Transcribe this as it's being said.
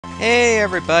Hey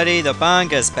everybody, the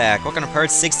Banga's back. Welcome to part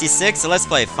 66 of Let's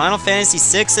Play Final Fantasy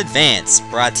VI Advance,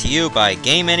 brought to you by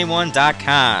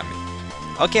GameAnyone.com.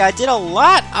 Okay, I did a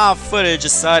lot of footage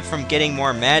aside from getting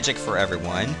more magic for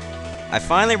everyone. I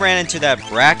finally ran into that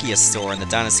Brachiosaur in the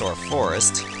Dinosaur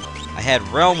Forest. I had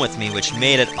Realm with me, which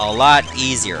made it a lot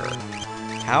easier.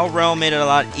 How Realm made it a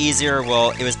lot easier? Well,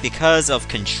 it was because of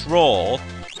Control,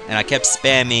 and I kept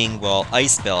spamming, well,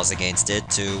 ice spells against it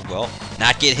to, well,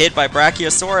 not get hit by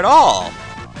Brachiosaur at all.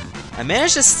 I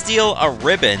managed to steal a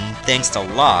ribbon thanks to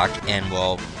Locke, and,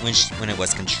 well, when it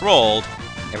was controlled,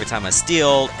 every time I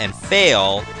steal and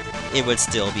fail, it would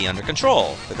still be under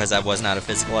control, because that was not a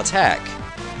physical attack.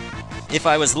 If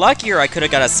I was luckier, I could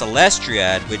have got a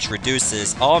Celestiad, which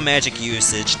reduces all magic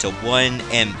usage to 1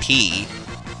 MP.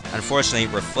 Unfortunately,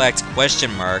 Reflect ?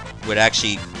 Would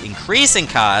actually increase in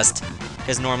cost,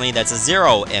 because normally that's a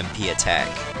 0 MP attack.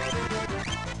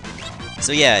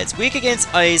 So yeah, it's weak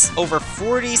against ice, over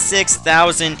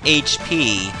 46,000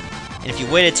 HP, and if you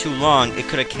waited too long, it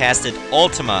could have casted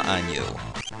Ultima on you.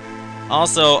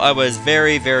 Also, I was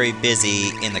very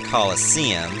busy in the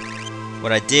Colosseum.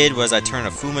 What I did was I turned a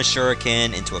Fuma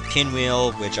Shuriken into a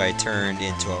Pinwheel, which I turned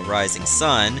into a Rising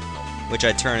Sun, which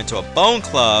I turned into a Bone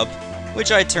Club,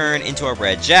 which I turned into a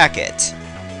Red Jacket.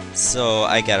 So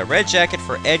I got a red jacket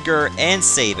for Edgar and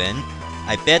Sabin.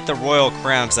 I bet the Royal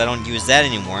Crown because I don't use that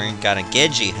anymore and got a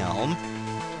Genji helm.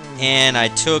 And I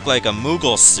took like a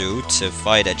Moogle suit to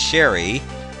fight a Cherry,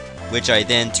 which I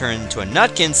then turned into a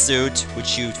Nutkin suit,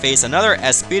 which you face another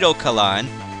Espedo Kalan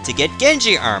to get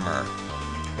Genji armor.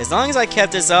 As long as I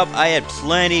kept this up, I had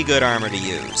plenty good armor to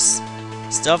use.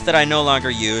 Stuff that I no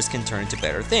longer use can turn into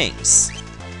better things.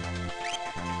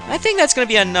 I think that's going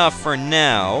to be enough for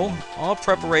now. All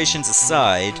preparations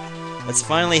aside, let's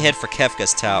finally head for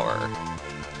Kefka's Tower.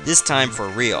 This time for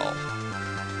real.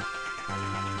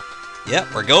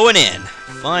 Yep, we're going in.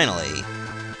 Finally.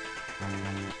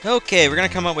 Okay, we're going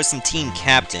to come up with some team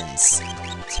captains.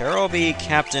 Terra will be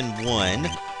Captain 1,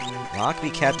 Locke will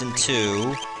be Captain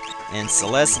 2, and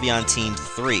Celeste will be on Team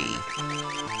 3.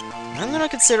 I'm going to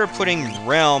consider putting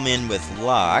Realm in with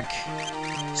Locke,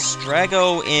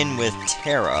 Strago in with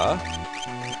Terra,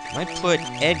 might put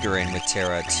Edgar in with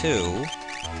Terra too,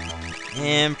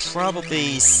 and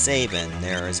probably Sabin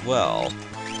there as well.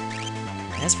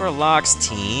 As for Locke's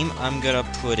team, I'm gonna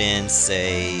put in,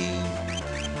 say,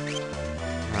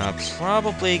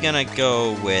 probably gonna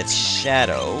go with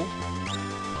Shadow,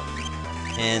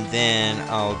 and then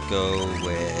I'll go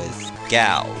with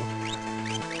Gao.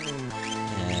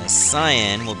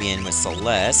 Cyan will be in with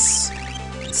Celeste.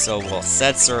 So will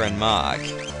Setzer and Mog.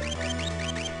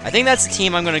 I think that's the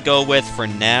team I'm going to go with for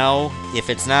now. If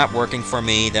it's not working for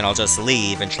me, then I'll just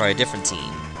leave and try a different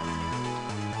team.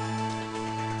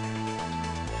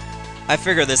 I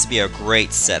figure this would be a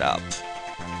great setup.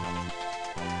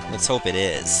 Let's hope it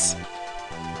is.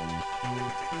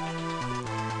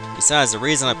 Besides, the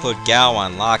reason I put Gao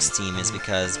on Locke's team is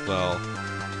because, well,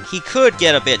 he could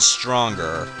get a bit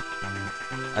stronger.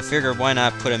 I figured why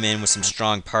not put him in with some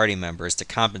strong party members to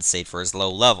compensate for his low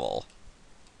level.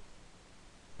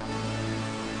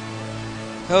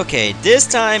 Okay, this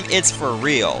time it's for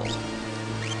real.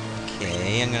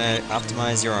 Okay, I'm gonna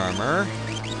optimize your armor.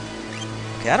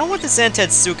 Okay, I don't want the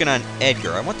Zantetsuken on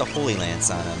Edgar, I want the Holy Lance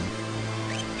on him.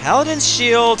 Paladin's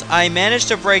Shield, I managed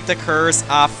to break the curse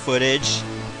off footage.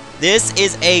 This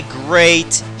is a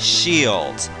great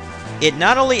shield. It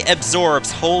not only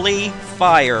absorbs Holy,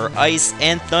 Fire, Ice,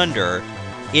 and Thunder,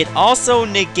 it also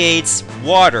negates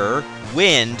Water,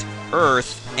 Wind,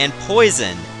 Earth, and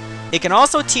Poison. It can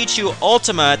also teach you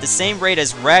Ultima at the same rate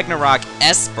as Ragnarok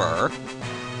Esper.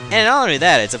 And not only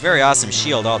that, it's a very awesome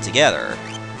shield altogether.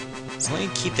 So let me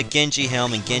keep the Genji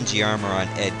helm and Genji armor on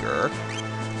Edgar.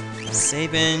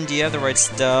 Sabin, do you have the right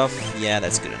stuff? Yeah,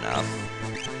 that's good enough.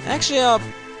 Actually,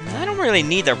 I don't really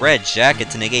need the red jacket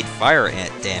to negate fire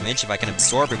damage if I can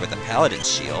absorb it with the Paladin's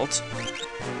Shield.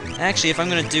 Actually, if I'm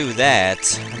gonna do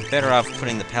that, I'm better off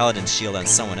putting the Paladin's Shield on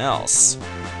someone else.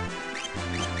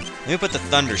 Let me put the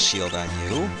Thunder Shield on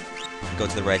you, and go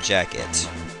to the red jacket.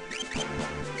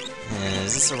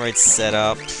 Is this the right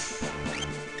setup?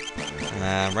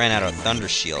 Ran out of Thunder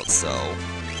Shield, so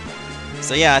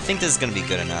yeah, I think this is gonna be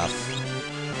good enough.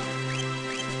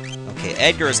 Okay,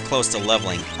 Edgar is close to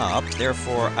leveling up,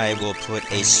 therefore I will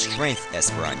put a Strength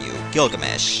Esper on you,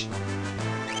 Gilgamesh.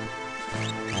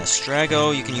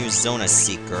 Strago, you can use Zona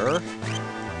Seeker.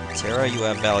 Terra, you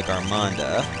have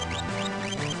Valagarmonda.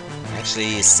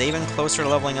 Actually, is Sabin closer to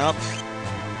leveling up?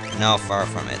 No, far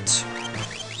from it.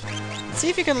 Let's see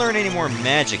if you can learn any more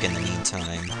magic in the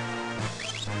meantime.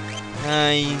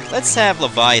 Let's have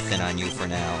Leviathan on you for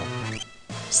now.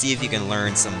 see if you can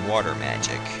learn some water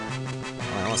magic.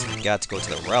 Oh, I almost forgot to go to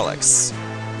the relics.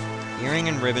 Earring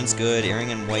and ribbon's good.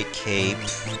 Earring and white cape.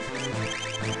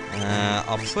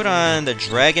 I'll put on the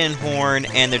dragon horn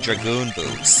and the dragoon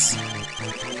boots.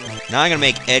 Now I'm gonna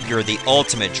make Edgar the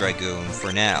ultimate dragoon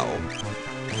for now.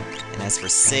 And as for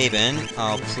Sabin,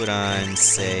 I'll put on,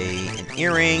 say, an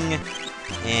earring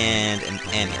and an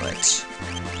amulet.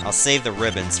 I'll save the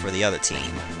ribbons for the other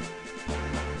team.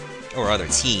 Or other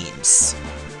teams.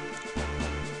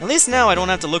 At least now I don't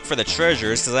have to look for the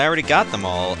treasures, because I already got them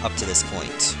all up to this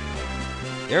point.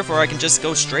 Therefore, I can just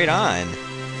go straight on.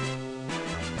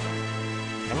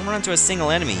 Haven't run into a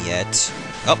single enemy yet.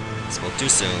 Oh, spoke too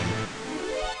soon.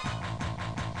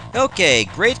 Okay,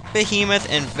 Great Behemoth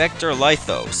and Vector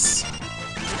Lithos.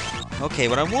 Okay,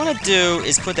 what I want to do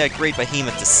is put that Great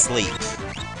Behemoth to sleep.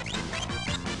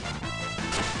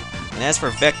 And as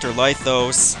for Vector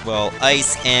Lithos, well,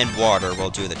 ice and water will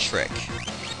do the trick.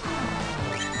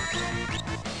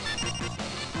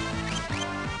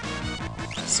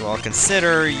 So I'll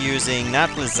consider using not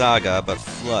Blizzaga, but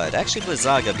Flood. Actually,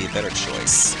 Blizzaga would be a better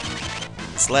choice.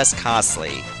 It's less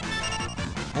costly.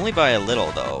 Only by a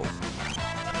little, though.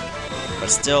 But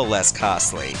still less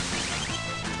costly.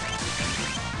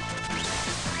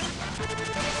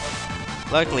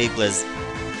 Luckily,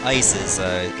 Ice is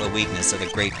a weakness of the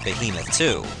Great Behemoth,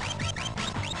 too.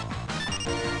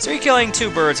 So you're killing 2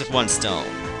 birds with 1 stone.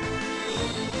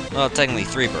 Well, technically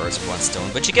 3 birds with 1 stone,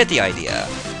 but you get the idea.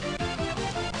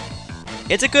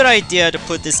 It's a good idea to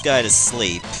put this guy to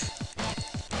sleep.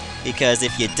 Because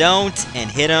if you don't and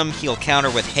hit him, he'll counter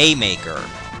with Haymaker.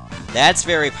 That's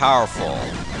very powerful.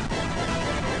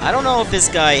 I don't know if this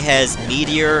guy has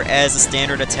Meteor as a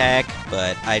standard attack,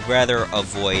 but I'd rather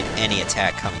avoid any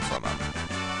attack coming from him.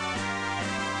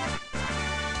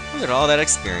 Look at all that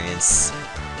experience.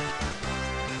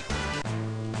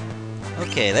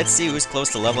 Okay, let's see who's close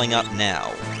to leveling up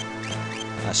now.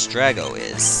 Strago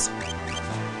is.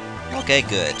 Okay,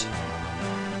 good.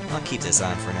 I'll keep this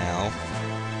on for now.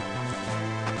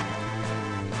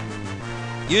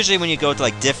 Usually when you go to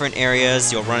like different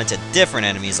areas, you'll run into different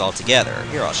enemies altogether.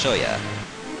 Here, I'll show ya.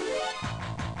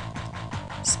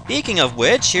 Speaking of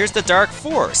which, here's the Dark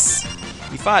Force.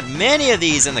 We fought many of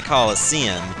these in the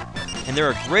Colosseum, and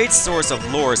they're a great source of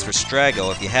lures for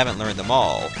Strago if you haven't learned them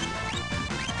all.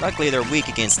 Luckily, they're weak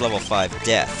against level 5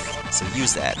 death, so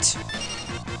use that.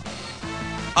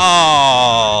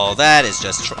 Oh, that is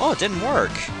just oh, it didn't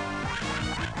work.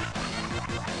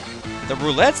 The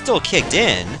roulette still kicked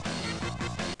in.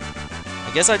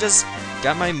 I guess I just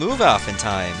got my move off in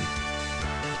time.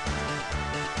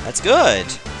 That's good.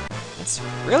 That's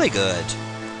really good.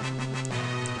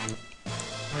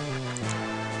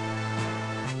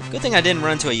 Good thing I didn't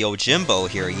run into a Yojimbo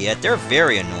here yet. They're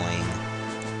very annoying.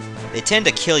 They tend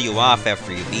to kill you off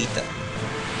after you beat them.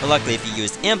 But luckily, if you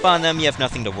used Imp on them, you have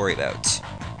nothing to worry about.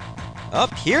 Oh,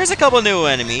 here's a couple new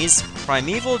enemies.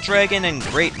 Primeval Dragon and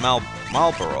Great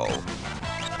Marlboro.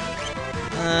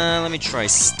 Let me try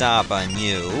Stop on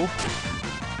you.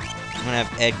 I'm gonna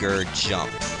have Edgar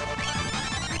jump.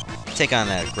 Take on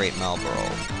that Great Marlboro.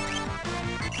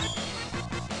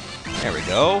 There we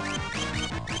go.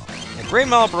 The Great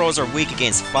Marlboros are weak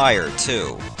against fire,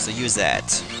 too, so use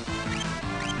that.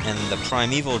 And the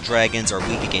Primeval Dragons are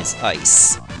weak against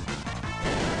ice.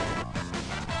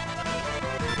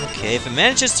 Okay, if it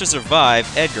manages to survive,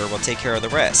 Edgar will take care of the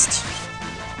rest.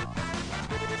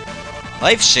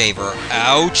 Life Shaver,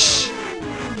 ouch!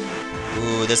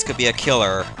 Ooh, this could be a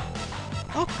killer.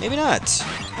 Oh, maybe not.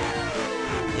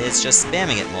 It's just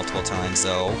spamming it multiple times,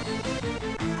 though.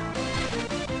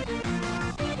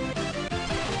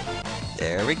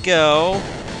 There we go.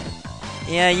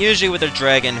 Yeah, usually with a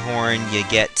Dragon Horn, you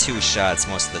get 2 shots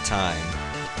most of the time.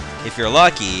 If you're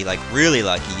lucky, like really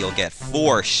lucky, you'll get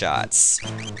 4 shots.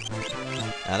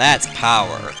 Now that's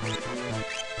power.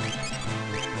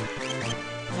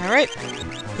 Alright,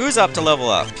 who's up to level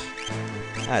up?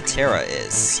 Ah, Terra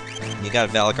is. You got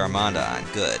Valak Armanda on,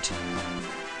 good.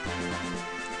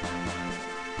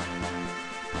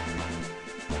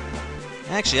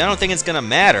 Actually, I don't think it's gonna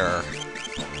matter.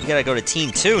 We gotta go to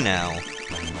Team 2 now.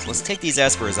 So let's take these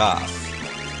Espers off,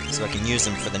 so I can use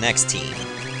them for the next team.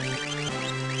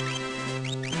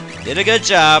 Did a good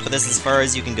job, but this is as far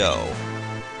as you can go.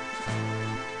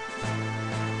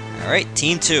 Alright,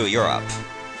 Team 2, you're up.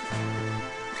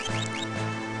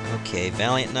 Okay,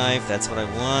 Valiant Knife, that's what I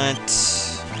want.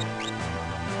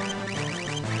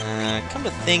 Come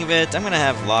to think of it, I'm gonna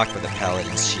have Locke with a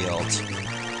Paladin's Shield.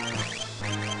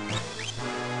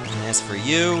 And as for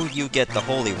you, you get the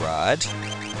Holy Rod.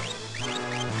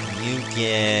 You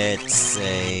get,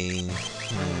 say...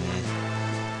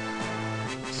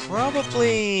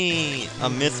 Probably a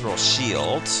Mithril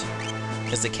Shield,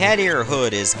 because the Cat Ear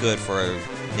Hood is good for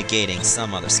negating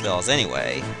some other spells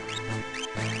anyway.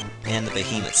 And the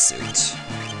Behemoth Suit.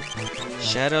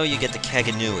 Shadow, you get the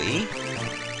Kaganui.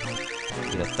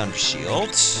 You get a Thunder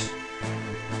Shield.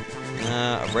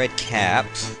 A red cap.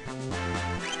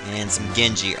 And some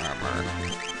Genji armor.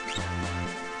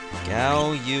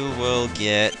 Gao, you will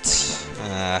get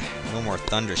no more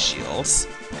Thunder Shields.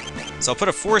 So I'll put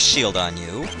a Force Shield on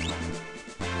you.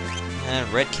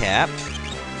 Red cap.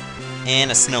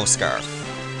 And a Snow Scarf.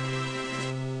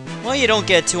 Well, you don't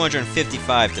get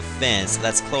 255 defense, so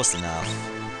that's close enough.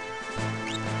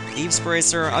 Thieves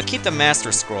Bracer, I'll keep the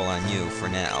Master Scroll on you for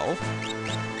now.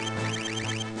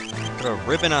 Put a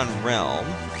ribbon on Realm.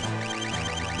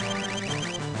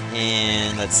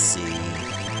 And let's see.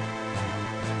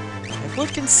 I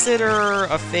would consider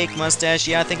a fake mustache.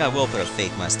 Yeah, I think I will put a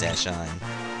fake mustache on.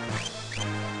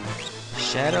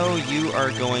 Shadow, you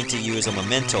are going to use a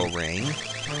Memento Ring.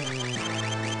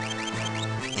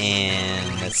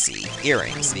 And let's see,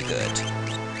 earrings be good.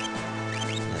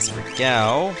 As for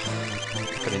Gao,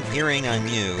 put an earring on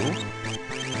you.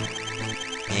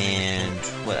 And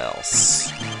what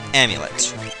else?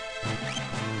 Amulet.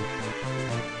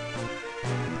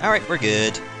 Alright, we're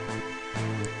good.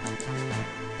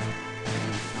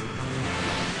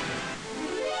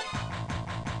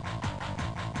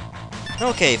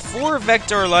 Okay, 4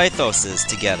 Vector Lithoses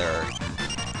together.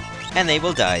 And they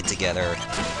will die together.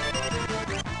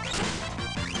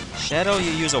 Shadow, you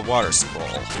use a Water Scroll.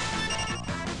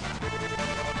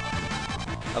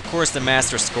 Of course, the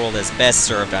Master Scroll is best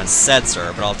served on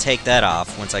Setzer, but I'll take that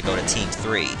off once I go to Team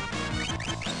 3.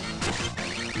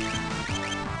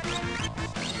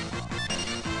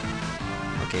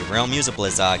 Okay, Realm, use a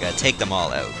Blizzaga. Take them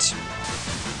all out.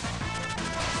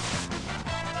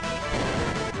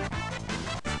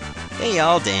 They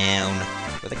all down.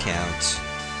 For the count.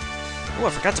 Oh, I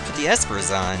forgot to put the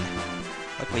Espers on.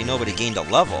 Luckily nobody gained a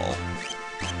level.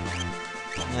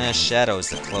 Shadow's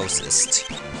the closest.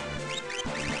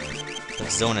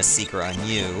 Put Zona Seeker on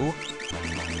you.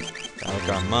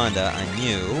 Garmanda on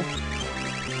you.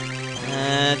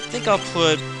 I think I'll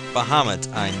put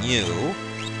Bahamut on you.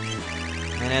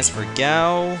 And as for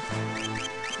Gao,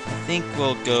 I think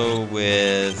we'll go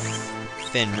with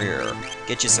Fenrir.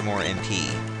 Get you some more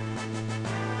MP.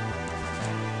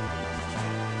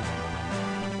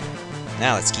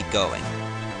 Now let's keep going.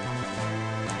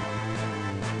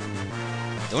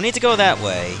 Don't need to go that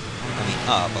way. I mean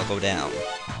up, I'll go down.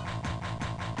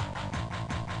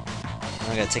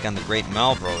 I gotta take on the Great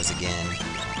Malbros again.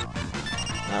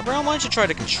 Realm, why don't you try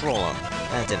to control him?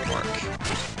 That didn't work.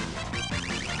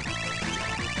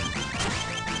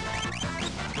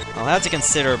 I'll have to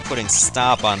consider putting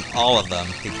stop on all of them,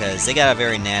 because they got a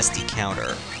very nasty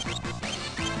counter.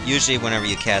 Usually whenever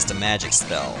you cast a magic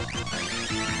spell.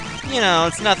 You know,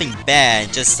 it's nothing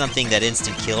bad, just something that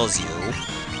instant kills you.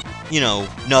 You know,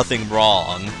 nothing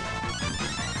wrong.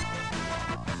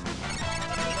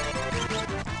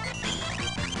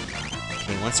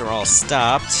 Okay, once they're all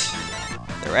stopped,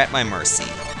 they're at my mercy.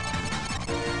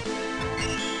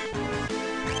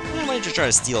 Why don't you try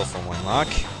to steal from Winlock?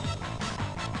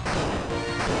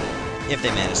 If they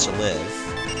manage to live.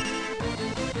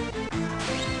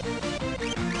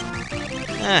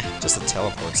 Just a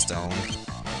teleport stone.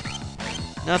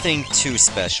 Nothing too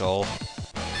special.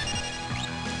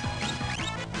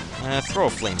 Throw a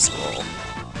flame scroll.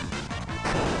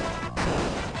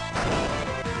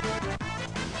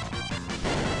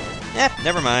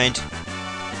 Never mind.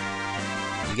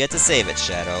 You get to save it,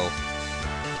 Shadow.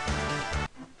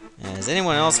 Is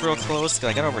anyone else real close? Because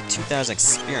I got over 2,000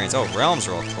 experience. Oh, Realm's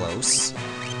real close.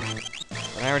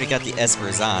 But I already got the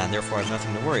Espers on, therefore I have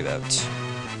nothing to worry about.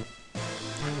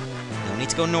 No need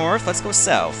to go north, let's go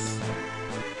south.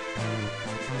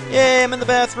 Yay, I'm in the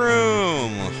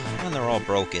bathroom! And they're all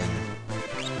broken.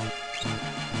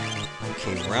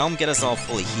 Okay, Realm, get us all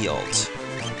fully healed.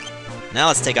 Now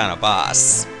let's take on a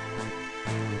boss.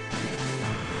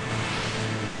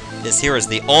 This here is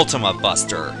the Ultima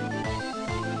Buster.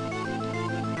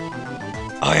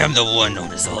 I am the one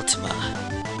known as Ultima.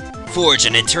 Forged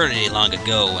an eternity long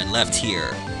ago and left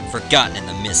here, forgotten in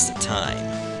the mist of time.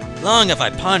 Long have I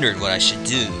pondered what I should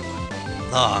do.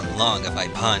 Long, long have I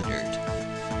pondered.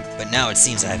 But now it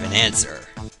seems I have an answer.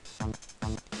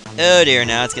 Oh dear,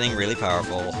 now it's getting really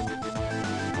powerful.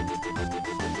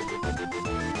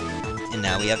 And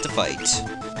now we have to fight.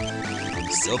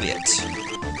 So be it.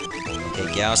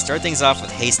 Okay, Gao, start things off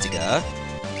with Hastiga.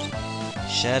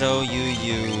 Shadow, you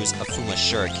use a Fuma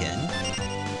Shuriken.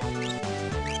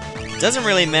 It doesn't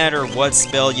really matter what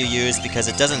spell you use because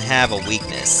it doesn't have a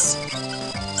weakness.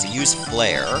 So use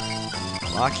Flare.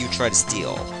 Locke, you try to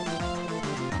steal.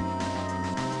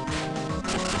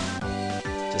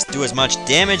 Just do as much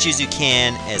damage as you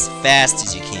can, as fast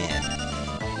as you can.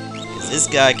 Because this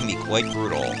guy can be quite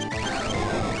brutal.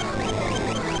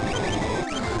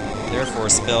 Therefore,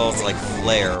 spells like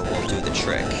Flare will do the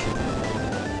trick.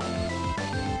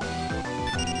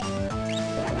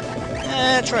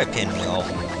 Try Pinwheel.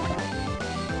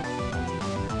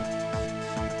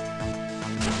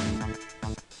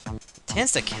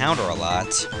 Tends to counter a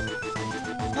lot.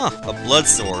 Huh, a blood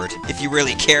sword, if you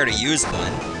really care to use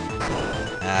one.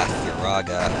 Ah,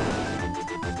 Firaga.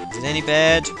 Is it any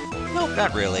bad? Nope,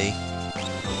 not really.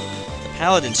 The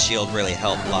Paladin's shield really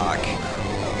helped Locke.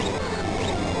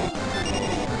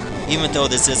 Even though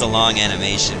this is a long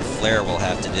animation, Flare will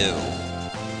have to do.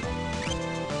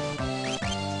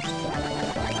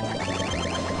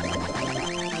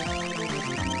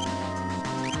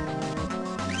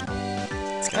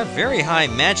 It's got very high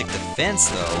magic defense,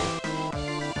 though.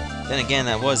 Then again,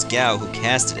 that was Gao who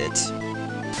casted it.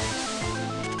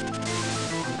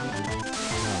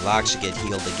 Oh, Locke should get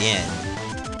healed again.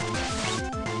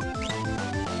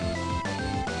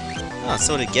 Oh,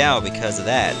 so did Gao because of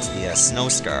that, the Snow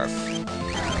Scarf.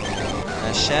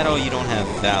 Shadow, you don't have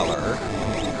Valor.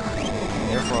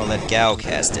 Therefore, I'll let Gao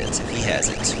cast it, if he has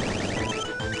it.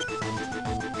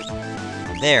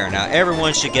 There, now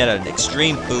everyone should get an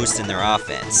extreme boost in their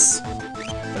offense.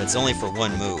 But it's only for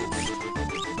one move.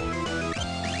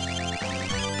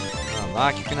 Oh,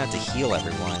 Locke, you're gonna have to heal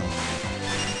everyone.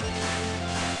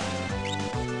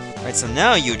 Alright, so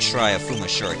now you try a Fuma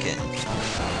Shuriken.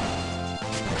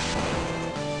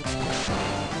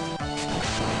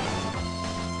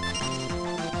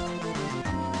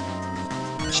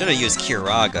 Should have used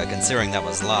Kiraga, considering that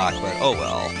was Locke, but oh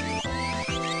well.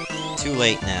 Too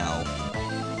late now.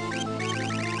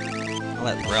 I'll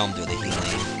let Realm do the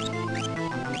healing.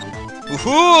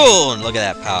 Woohoo! Look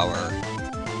at that power.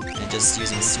 And just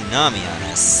using Tsunami on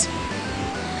us.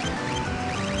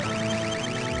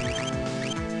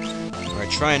 Alright,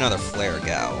 try another Flare,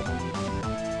 Gao.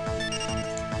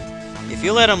 If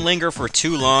you let him linger for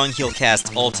too long, he'll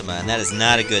cast Ultima, and that is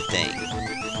not a good thing.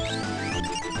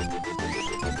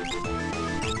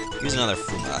 Use another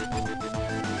Fuma.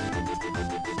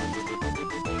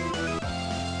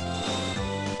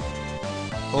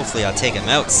 Hopefully I'll take him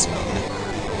out soon.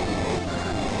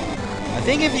 I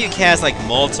think if you cast like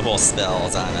multiple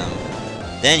spells on him,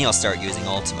 then he'll start using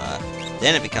Ultima.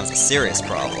 Then it becomes a serious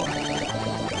problem.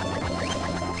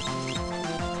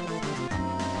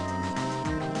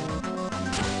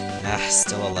 Ah,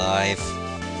 still alive.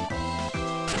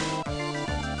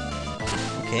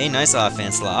 Okay, nice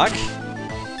offense, Locke.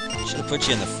 Should've put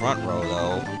you in the front row,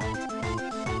 though.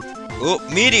 Oh,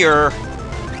 Meteor!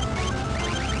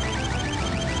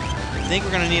 I think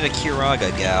we're gonna need a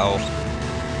Kiraga, Gao.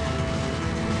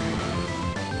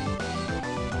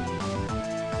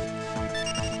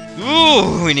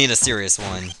 Ooh, we need a serious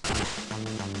one.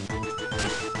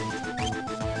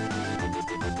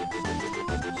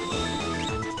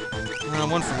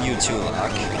 One from you too,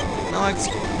 Locke. No,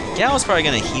 Gao's probably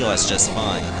gonna heal us just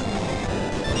fine.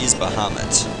 We'll use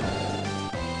Bahamut.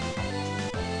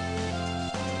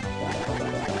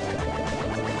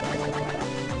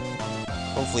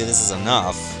 Hopefully this is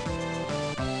enough.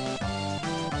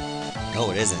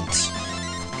 No, it isn't.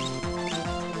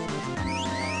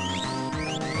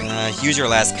 Use your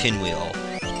last Pinwheel.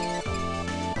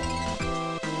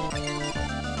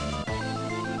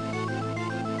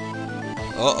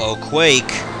 Uh-oh, Quake!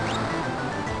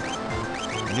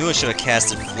 I knew I should have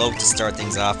casted Float to start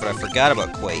things off, but I forgot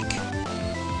about Quake.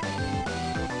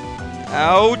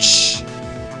 Ouch!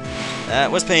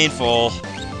 That was painful.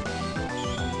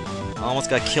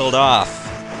 Almost got killed off.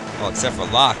 Well, except for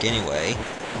Locke, anyway.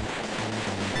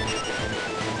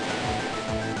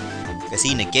 Because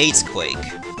he negates Quake.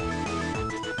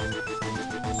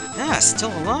 Ah,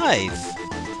 still alive!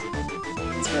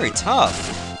 It's very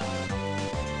tough.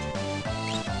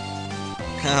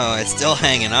 Oh, it's still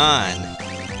hanging on.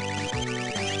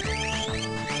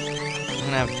 I'm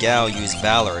gonna have Gao use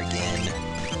Valor again.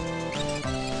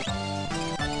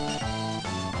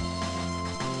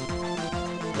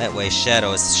 That way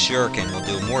Shadow's Shuriken will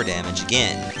do more damage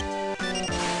again.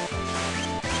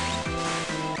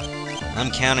 I'm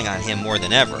counting on him more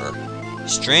than ever.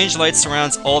 Strange Light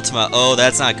surrounds Ultima. Oh,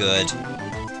 that's not good.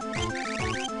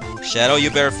 Shadow,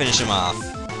 you better finish him off.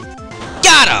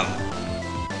 Got him!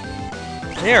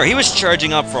 There, he was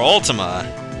charging up for Ultima.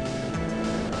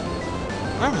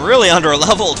 I'm really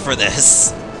under-leveled for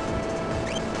this.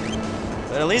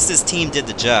 But at least his team did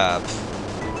the job.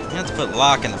 You have to put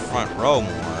Locke in the front row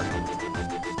more.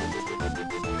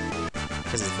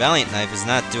 Because his Valiant Knife is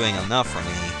not doing enough for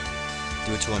me,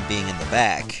 due to him being in the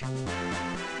back.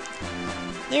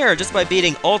 There, just by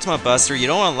beating Ultima Buster, you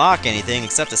don't unlock anything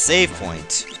except a save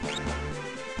point.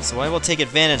 So I will take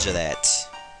advantage of that.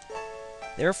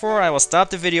 Therefore, I will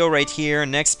stop the video right here,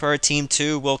 and next part, Team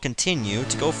 2 will continue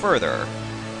to go further.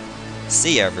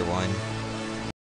 See ya, everyone.